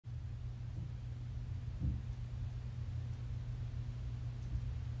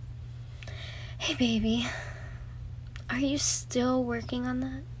Hey, baby. Are you still working on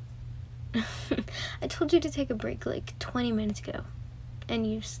that? I told you to take a break like 20 minutes ago, and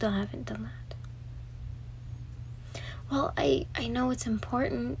you still haven't done that. Well, I know it's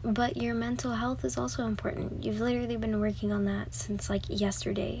important, but your mental health is also important. You've literally been working on that since like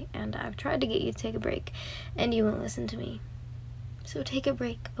yesterday, and I've tried to get you to take a break, and you won't listen to me. So take a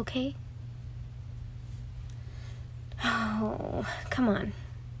break, okay? Oh, come on.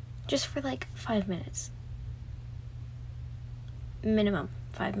 Just for like 5 minutes. Minimum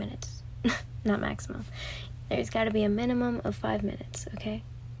 5 minutes. Not maximum. There's gotta be a minimum of 5 minutes, okay?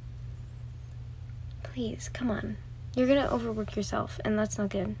 Please, come on. You're gonna overwork yourself, and that's not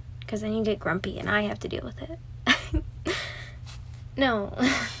good, because then you get grumpy, and I have to deal with it. No.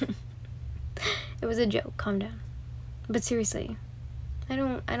 It was a joke. Calm down. But seriously, I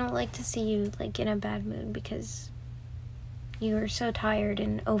don't like to see you, like, in a bad mood, because you are so tired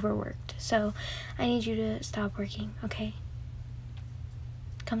and overworked. So, I need you to stop working, okay?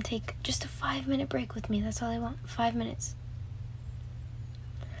 Come take just a 5-minute break with me. That's all I want. 5 minutes.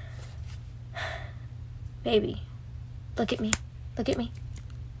 Baby. Look at me. Look at me.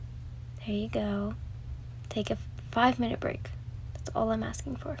 There you go. Take a 5-minute break. That's all I'm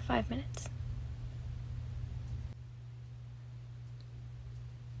asking for. 5 minutes.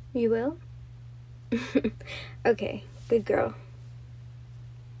 You will? Okay. Good girl.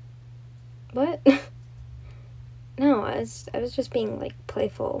 What? No, I was just being, like,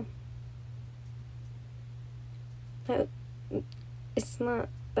 playful. It's not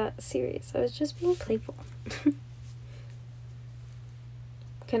that serious. I was just being playful.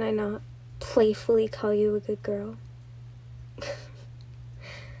 Can I not playfully call you a good girl?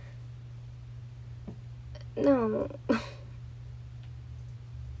 No.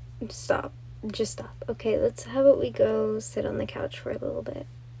 Stop. Just stop. Okay, let's have it we go sit on the couch for a little bit.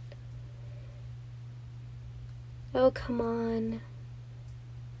 Oh, come on.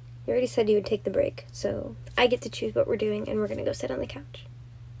 You already said you would take the break, so I get to choose what we're doing, and we're gonna go sit on the couch.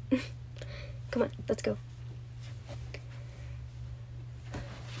 Come on, let's go.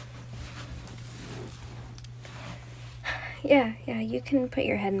 Yeah, you can put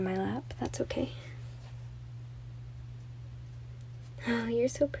your head in my lap. That's okay. Oh, you're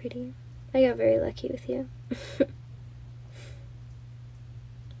so pretty. I got very lucky with you.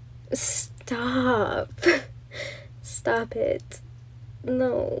 Stop. Stop it.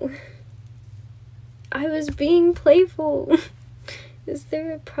 No. I was being playful. Is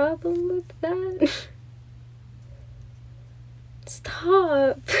there a problem with that?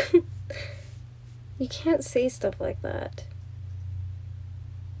 Stop. You can't say stuff like that.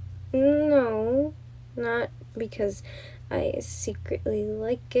 No, not because I secretly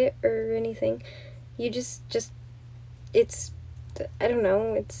like it or anything. You just, it's, I don't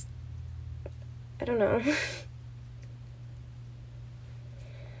know, I don't know.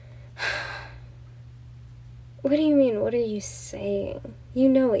 What do you mean? What are you saying? You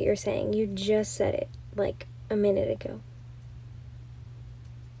know what you're saying. You just said it, like, a minute ago.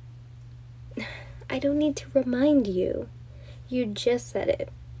 I don't need to remind you. You just said it.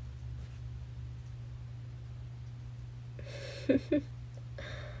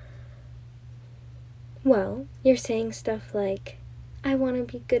 Well, you're saying stuff like, I want to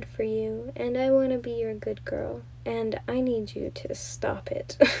be good for you, and I want to be your good girl, and I need you to stop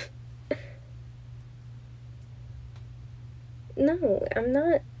it. No, I'm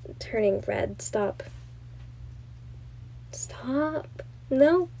not turning red. Stop. Stop.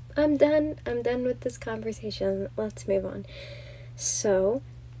 No, I'm done. I'm done with this conversation. Let's move on. So,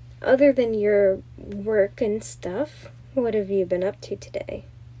 other than your work and stuff, what have you been up to today?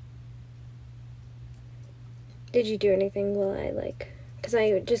 Did you do anything while I, like, because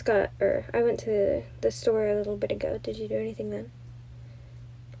I just got, or I went to the store a little bit ago. Did you do anything then?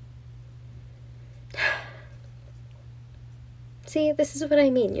 See, this is what I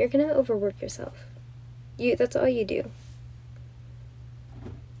mean. You're gonna overwork yourself. That's all you do.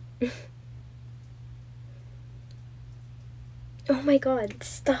 Oh my god,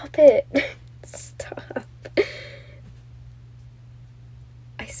 stop it. Stop.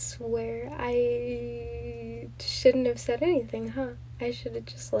 I swear I shouldn't have said anything, huh? I should have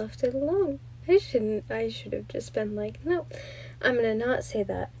just left it alone. I should have just been like, no, I'm gonna not say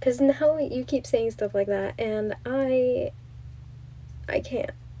that. Because now you keep saying stuff like that, and I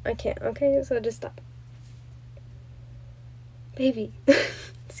can't, okay? So just stop. Baby,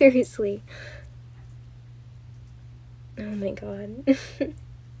 seriously. Oh my god.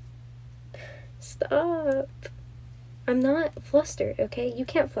 Stop. I'm not flustered, okay? You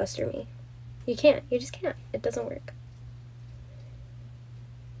can't fluster me. You can't. You just can't. It doesn't work.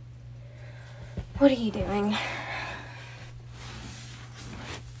 What are you doing?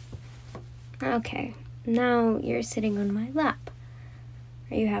 Okay, now you're sitting on my lap.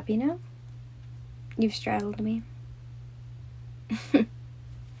 Are you happy now? You've straddled me.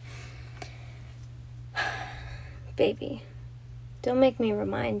 Baby, don't make me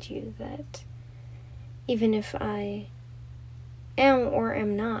remind you that even if I am or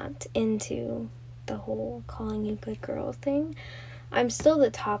am not into the whole calling you good girl thing, I'm still the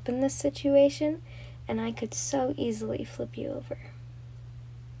top in this situation, and I could so easily flip you over.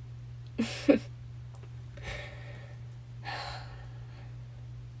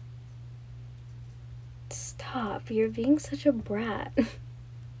 Stop, you're being such a brat.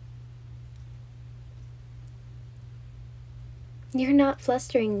 You're not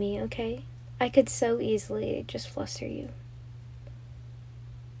flustering me, okay? I could so easily just fluster you.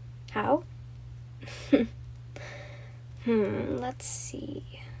 How? Let's see.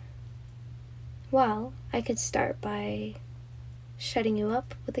 Well, I could start by shutting you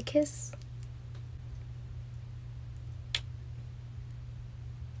up with a kiss.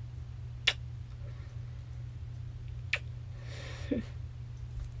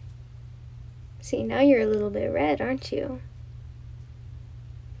 See, now you're a little bit red, aren't you?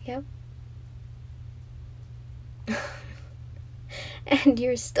 Yep. And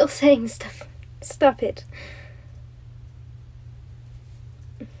you're still saying stuff. Stop it.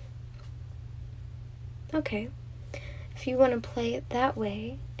 Okay. If you want to play it that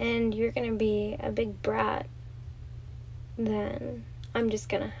way, and you're gonna be a big brat, then I'm just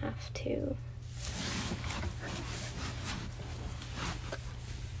gonna have to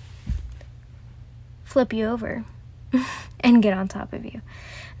flip you over and get on top of you.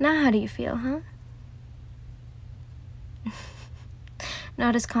 Now how do you feel, huh?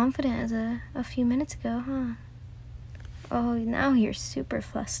 Not as confident as a few minutes ago, huh? Oh, now you're super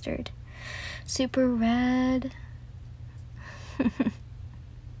flustered. Super red.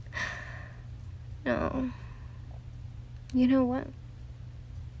 No. You know what?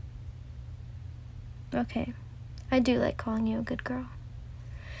 Okay. I do like calling you a good girl.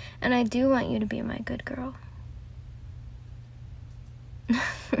 And I do want you to be my good girl.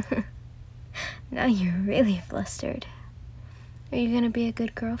 Now you're really flustered. Are you gonna be a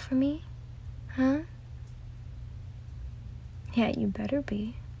good girl for me? Huh? Yeah, you better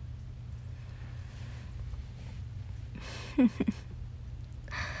be.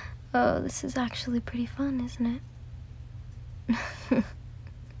 Oh, this is actually pretty fun, isn't it?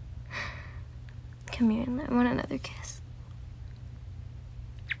 Come here and I want another kiss.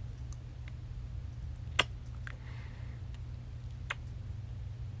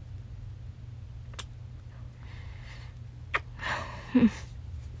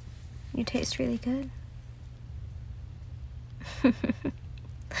 You taste really good.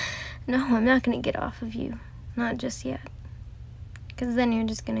 No, I'm not gonna get off of you. Not just yet. Because then you're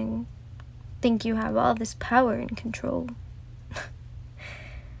just gonna think you have all this power and control.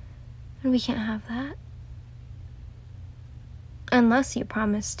 And we can't have that. Unless you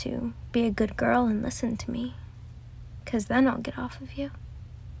promise to be a good girl and listen to me. Because then I'll get off of you.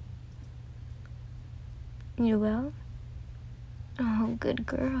 You will? Oh, good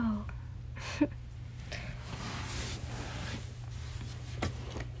girl.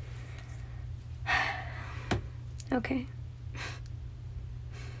 Okay.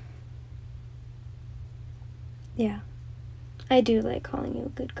 Yeah. I do like calling you a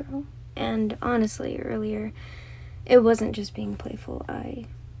good girl. And honestly, earlier, it wasn't just being playful. I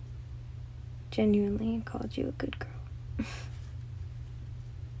genuinely called you a good girl.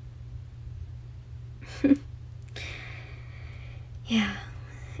 Yeah.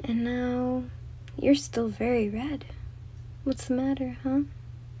 And now, you're still very red. What's the matter, huh?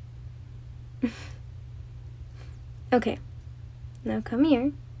 Okay. Now come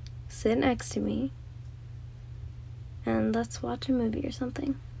here. Sit next to me. And let's watch a movie or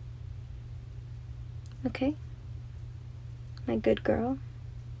something. Okay? My good girl.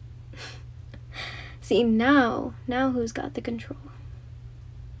 See, now who's got the control?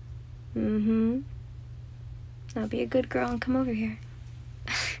 Now be a good girl and come over here.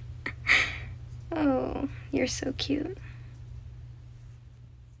 Oh, you're so cute.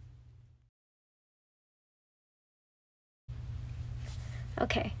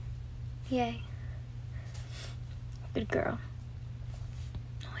 Okay. Yay. Good girl.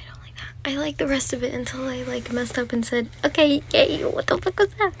 No, I don't like that. I like the rest of it until I messed up and said, okay, yay, what the fuck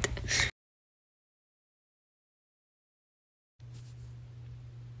was that?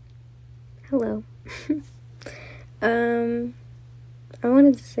 Hello. I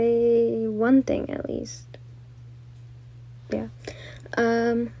wanted to say one thing at least. Yeah.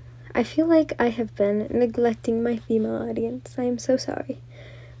 I feel like I have been neglecting my female audience. I am so sorry.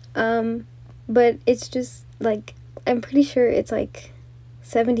 But it's just, like, I'm pretty sure it's, like,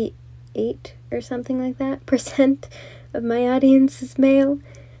 78 or something like that % of my audience is male.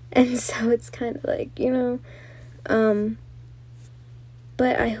 And so it's kind of like, you know,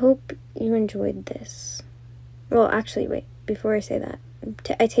 but I hope you enjoyed this. Well, actually, wait, before I say that,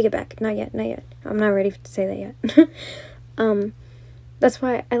 I take it back. Not yet, not yet. I'm not ready to say that yet. That's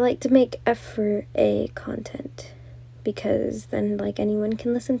why I like to make f4a content, because then, like, anyone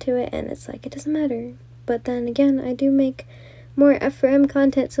can listen to it, and it's like, it doesn't matter. But then again, I do make more f4m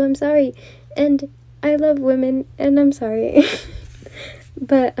content, so I'm sorry. And I love women, and I'm sorry.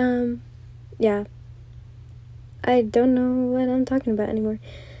 But, yeah. I don't know what I'm talking about anymore.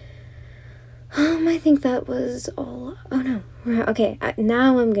 I think that was all. Oh no. Okay,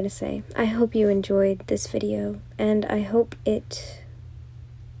 now I'm gonna say, I hope you enjoyed this video, and I hope it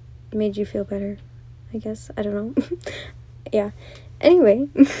made you feel better, I guess. I don't know. Yeah. Anyway.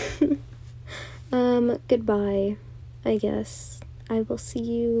 Goodbye, I guess. I will see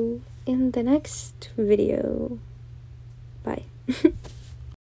you in the next video. Bye.